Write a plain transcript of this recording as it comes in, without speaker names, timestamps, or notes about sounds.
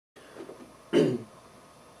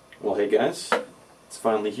Well, hey guys, it's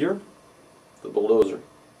finally here, the Bulldozer,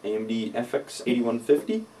 AMD FX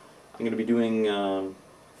 8150. I'm going to be doing,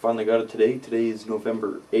 finally got it today. Today is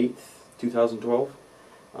November 8th, 2012.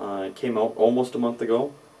 It came out almost a month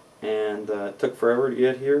ago, and it took forever to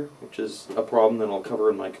get here, which is a problem that I'll cover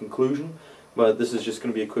in my conclusion. But this is just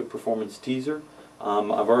going to be a quick performance teaser. I've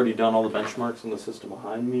already done all the benchmarks on the system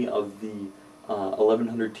behind me of the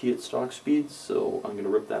 1100T at stock speeds, so I'm going to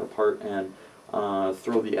rip that apart and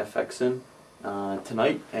throw the FX in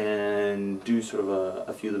tonight and do sort of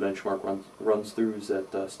a few of the benchmark runs-throughs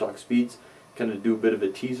at stock speeds, kind of do a bit of a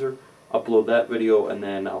teaser, upload that video, and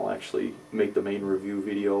then I'll actually make the main review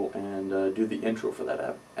video and do the intro for that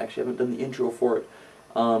app. Actually, I haven't done the intro for it.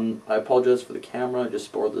 I apologize for the camera. I just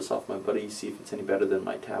borrowed this off my buddy, see if it's any better than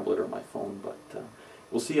my tablet or my phone, but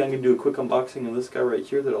we'll see. I'm going to do a quick unboxing of this guy right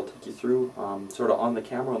here that I'll take you through, sort of on the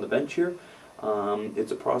camera on the bench here.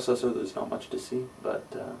 It's a processor, there's not much to see,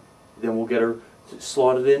 but then we'll get her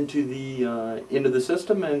slotted into the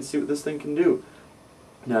system and see what this thing can do.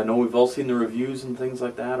 Now, I know we've all seen the reviews and things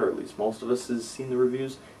like that, or at least most of us has seen the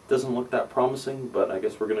reviews. It doesn't look that promising, but I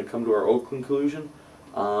guess we're going to come to our own conclusion.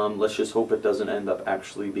 Let's just hope it doesn't end up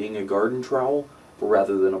actually being a garden trowel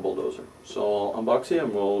rather than a bulldozer. So I'll unbox it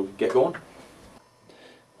and we'll get going.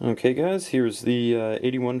 Okay guys, here's the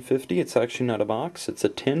 8150. It's actually not a box, it's a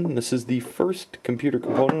tin. This is the first computer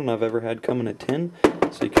component I've ever had come in a tin.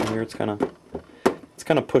 So you can hear it's kind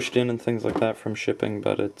of pushed in and things like that from shipping,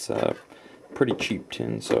 but it's a pretty cheap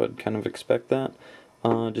tin, so I'd kind of expect that.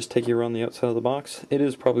 Just take you around the outside of the box. It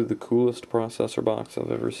is probably the coolest processor box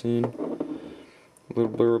I've ever seen. A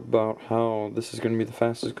little blurb about how this is going to be the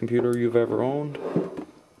fastest computer you've ever owned.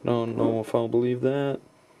 Don't know if I'll believe that.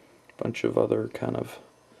 Bunch of other kind of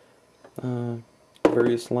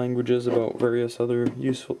various languages about various other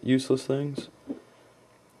useless things.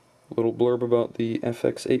 Little blurb about the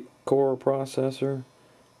FX8 core processor.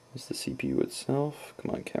 This is the CPU itself.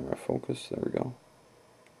 Come on, camera, focus. There we go.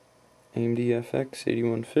 AMD FX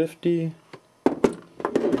 8150.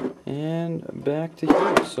 And back to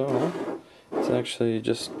here. So it's actually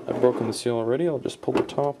just, I've broken the seal already. I'll just pull the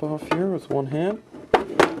top off here with one hand.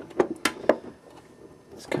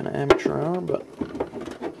 It's kind of amateur hour, but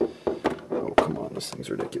oh, come on, this thing's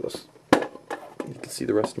ridiculous. You can see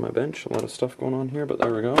the rest of my bench. A lot of stuff going on here, but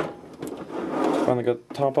there we go. Finally got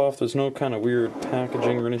the top off. There's no kind of weird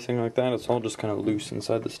packaging or anything like that. It's all just kind of loose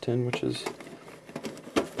inside this tin, which is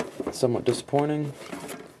somewhat disappointing.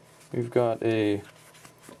 We've got a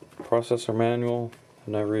processor manual. I've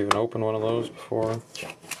never even opened one of those before.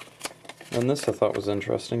 And this I thought was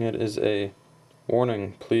interesting. It is a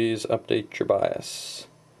warning, please update your BIOS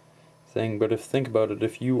thing. But think about it,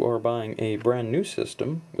 if you are buying a brand new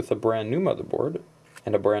system with a brand new motherboard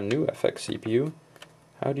and a brand new FX CPU,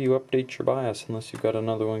 how do you update your BIOS unless you've got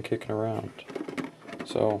another one kicking around?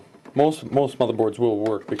 So most motherboards will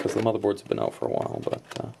work because the motherboards have been out for a while, but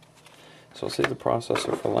so I'll save the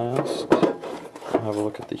processor for last. I'll have a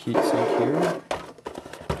look at the heatsink here.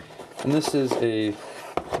 And this is to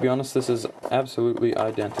be honest, this is absolutely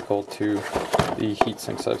identical to the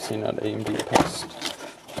heatsinks I've seen at AMD the past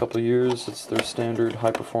couple of years. It's their standard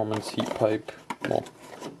high performance heat pipe, well,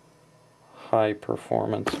 high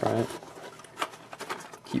performance, right?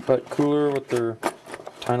 Heat pipe cooler with their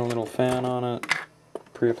tiny little fan on it,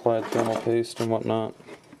 pre-applied thermal paste and whatnot.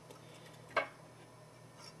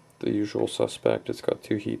 The usual suspect, it's got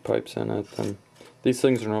two heat pipes in it, and these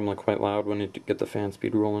things are normally quite loud when you get the fan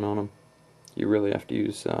speed rolling on them. You really have to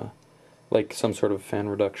use like some sort of fan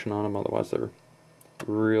reduction on them, otherwise they're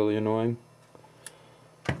really annoying.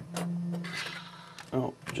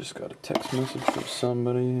 Oh, just got a text message from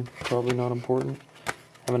somebody, probably not important.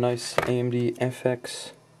 Have a nice AMD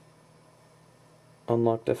FX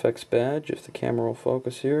unlocked FX badge, if the camera will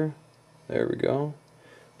focus here. There we go.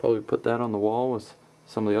 Probably put that on the wall with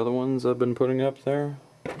some of the other ones I've been putting up there.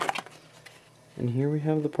 And here we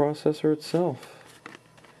have the processor itself.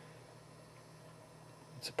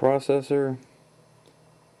 It's a processor.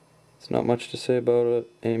 It's not much to say about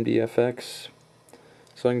it. AMD FX.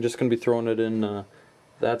 So I'm just going to be throwing it in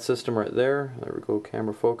that system right there. There we go,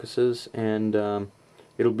 camera focuses. And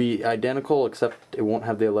it'll be identical, except it won't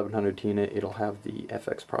have the 1100T in it. It'll have the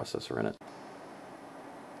FX processor in it.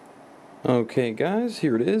 Okay guys,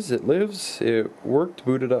 here it is. It lives. It worked,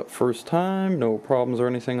 booted up first time. No problems or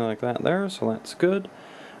anything like that there, so that's good.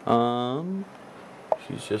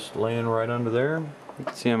 She's just laying right under there. You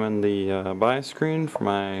can see I'm in the BIOS screen for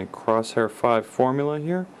my Crosshair 5 formula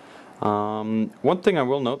here. One thing I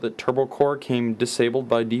will note, that Turbo Core came disabled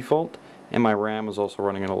by default, and my RAM is also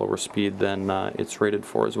running at a lower speed than it's rated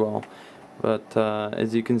for as well. But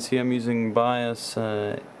as you can see, I'm using BIOS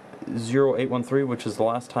 0813, which is the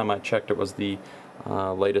last time I checked. It was the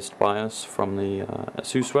latest BIOS from the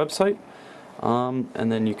Asus website.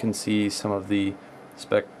 And then you can see some of the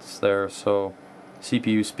specs there. So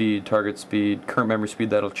CPU speed, target speed, current memory speed,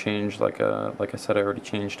 that'll change. Like I said, I already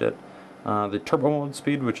changed it. The turbo mode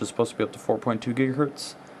speed, which is supposed to be up to 4.2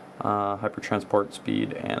 gigahertz, hypertransport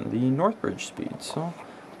speed, and the Northbridge speed. So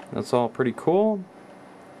that's all pretty cool.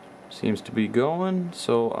 Seems to be going.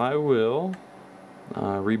 So I will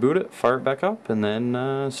reboot it, fire it back up, and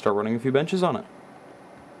then start running a few benches on it.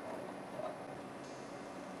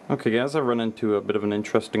 Okay guys, I've run into a bit of an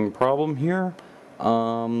interesting problem here.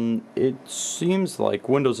 It seems like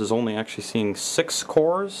Windows is only actually seeing 6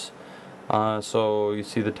 cores. So you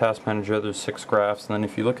see the task manager, there's 6 graphs, and then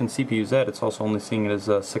if you look in CPU-Z, it's also only seeing it as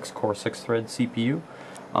a 6-core, 6-thread CPU.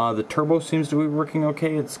 The turbo seems to be working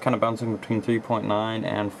okay. It's kind of bouncing between 3.9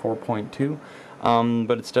 and 4.2,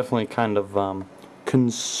 but it's definitely kind of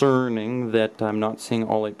concerning that I'm not seeing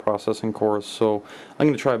all 8 processing cores. So I'm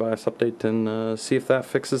going to try BIOS update and see if that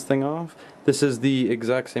fixes thing off. This is the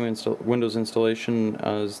exact same Windows installation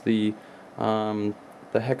as the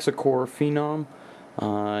hexa-core Phenom.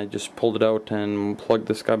 I just pulled it out and plugged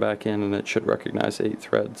this guy back in, and it should recognize 8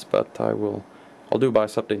 threads. But I'll do a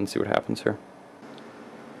BIOS update and see what happens here.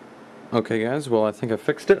 Okay guys, well I think I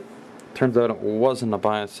fixed it. Turns out it wasn't a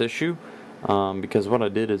BIOS issue, because what I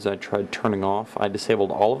did is I tried turning off. I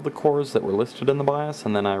disabled all of the cores that were listed in the BIOS,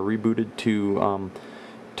 and then I rebooted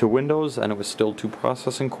to Windows, and it was still 2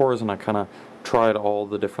 processing cores, and I kind of tried all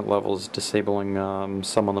the different levels, disabling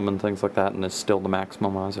some of them and things like that, and it's still the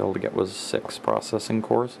maximum I was able to get was 6 processing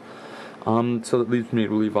cores. So that leaves me to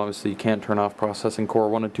believe obviously you can't turn off processing core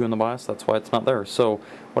 1 and 2 in the BIOS. That's why it's not there. So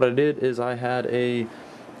what I did is I had a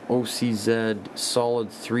OCZ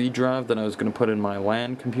solid 3 drive that I was going to put in my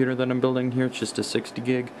LAN computer that I'm building here. It's just a 60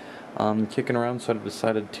 gig kicking around, so I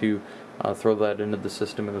decided to throw that into the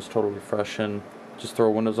system. It was totally fresh, and just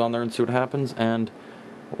throw Windows on there and see what happens, and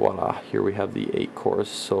voila, here we have the 8 cores.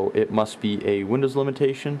 So it must be a Windows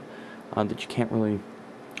limitation that you can't really,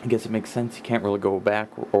 I guess it makes sense, you can't really go back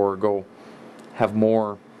or go have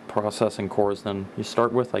more processing cores than you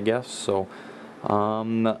start with, I guess. So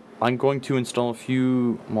I'm going to install a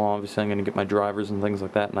few, well obviously I'm going to get my drivers and things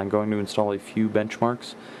like that, and I'm going to install a few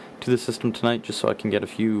benchmarks to the system tonight just so I can get a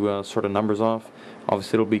few sort of numbers off.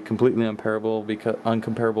 Obviously it'll be completely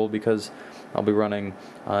uncomparable because I'll be running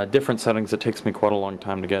different settings. It takes me quite a long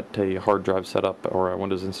time to get a hard drive set up or a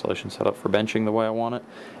Windows installation set up for benching the way I want it,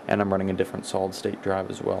 and I'm running a different solid state drive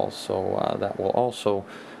as well, so that will also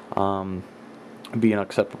be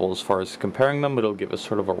unacceptable as far as comparing them, but it'll give us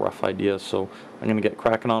sort of a rough idea. So I'm going to get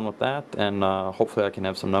cracking on with that, and hopefully I can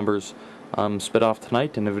have some numbers spit off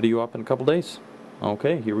tonight and a video up in a couple days.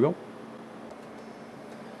 Okay, here we go.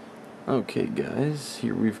 Okay guys,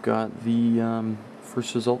 here we've got the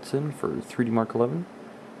first results in for 3D Mark 11.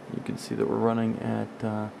 You can see that we're running at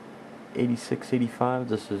 8685.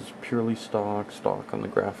 This is purely stock on the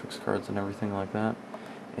graphics cards and everything like that.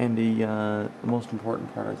 And the most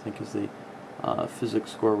important part I think is the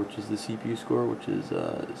physics score, which is the CPU score, which is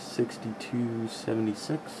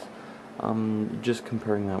 6276. Just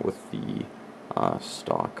comparing that with the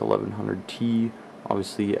stock 1100T.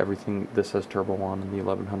 Obviously everything, this has turbo on and the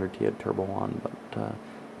 1100T had turbo on, but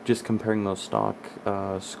just comparing those stock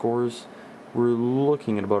scores, we're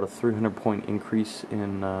looking at about a 300 point increase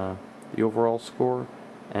in the overall score,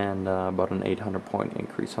 and about an 800 point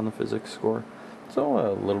increase on the physics score. So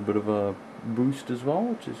a little bit of a boost as well,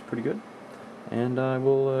 which is pretty good. And I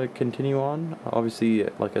will continue on. Obviously,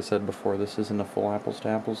 like I said before, this isn't a full apples to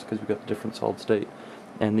apples because we've got the different solid state,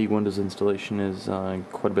 and the Windows installation is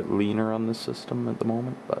quite a bit leaner on this system at the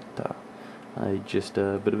moment, but just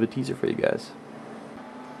a bit of a teaser for you guys.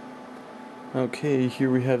 Okay,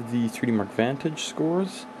 here we have the 3D Mark Vantage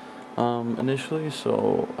scores initially.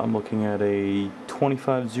 So I'm looking at a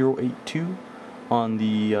 25082 on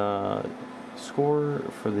the score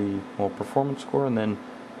for the performance score, and then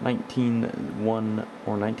 191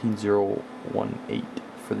 or 19018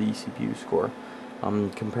 for the CPU score. I'm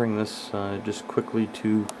comparing this just quickly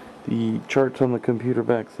to the charts on the computer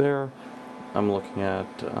back there. I'm looking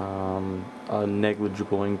at a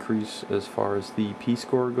negligible increase as far as the P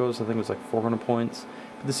score goes. I think it was like 400 points.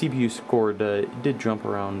 But the CPU score did jump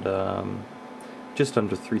around just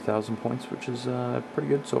under 3,000 points, which is pretty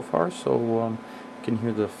good so far. So you can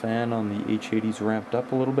hear the fan on the H80s ramped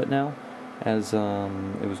up a little bit now, as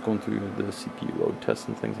it was going through the CPU load tests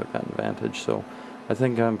and things like that in Vantage. So I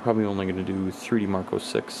think I'm probably only going to do 3D Mark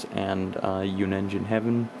 06 and Unengine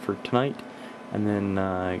Heaven for tonight, and then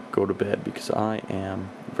go to bed because I am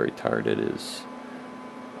very tired. It is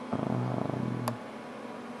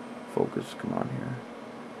focus, come on here.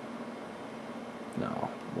 No,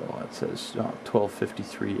 well it says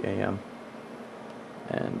 12:53 a.m.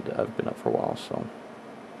 and I've been up for a while, so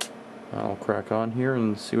I'll crack on here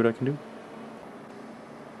and see what I can do.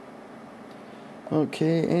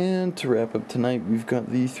 Okay, and to wrap up tonight, we've got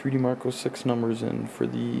the 3D Mark 06 numbers in for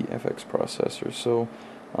the FX processor. So,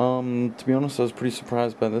 to be honest, I was pretty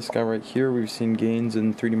surprised by this guy right here. We've seen gains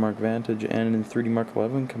in 3D Mark Vantage and in 3D Mark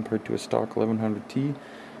 11 compared to a stock 1100T,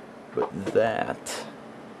 but that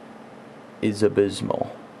is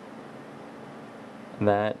abysmal.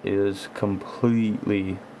 That is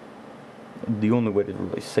completely, the only way to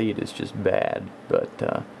really say it is just bad,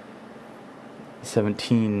 but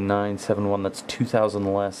 17971, that's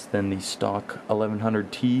 2,000 less than the stock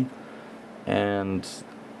 1100T, and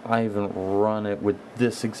I haven't run it with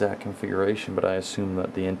this exact configuration, but I assume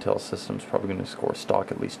that the Intel system's probably going to score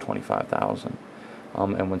stock at least 25,000,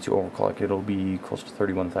 and once you overclock it, it'll be close to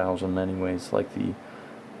 31,000 anyways. Like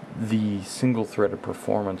the single-threaded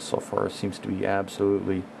performance so far seems to be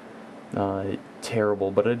absolutely terrible,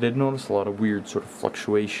 but I did notice a lot of weird sort of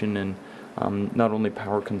fluctuation in not only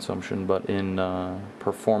power consumption, but in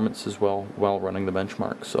performance as well while running the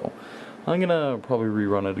benchmark. So I'm gonna probably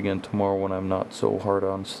rerun it again tomorrow when I'm not so hard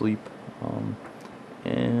on sleep,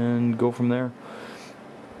 and go from there.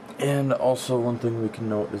 And also, one thing we can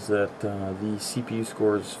note is that the CPU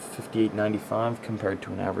score is 5895 compared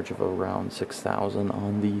to an average of around 6,000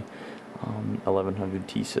 on the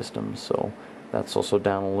 1100T system. So that's also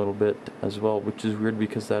down a little bit as well, which is weird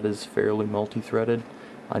because that is fairly multi-threaded.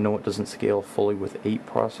 I know it doesn't scale fully with 8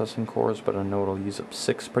 processing cores, but I know it'll use up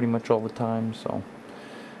 6 pretty much all the time. So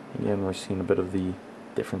again, we're seeing a bit of the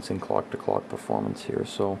difference in clock-to-clock performance here.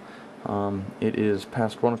 So it is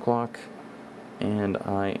past 1 o'clock, and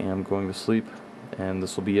I am going to sleep, and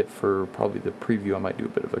this will be it for probably the preview. I might do a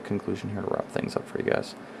bit of a conclusion here to wrap things up for you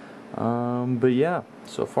guys. But yeah,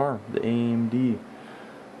 so far, the AMD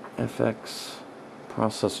FX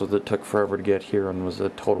processor that took forever to get here and was a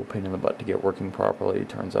total pain in the butt to get working properly,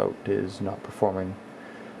 turns out is not performing,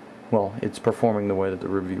 well, it's performing the way that the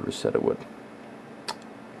reviewers said it would.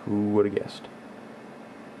 Who would have guessed?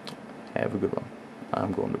 Have a good one.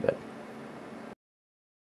 I'm going to bed.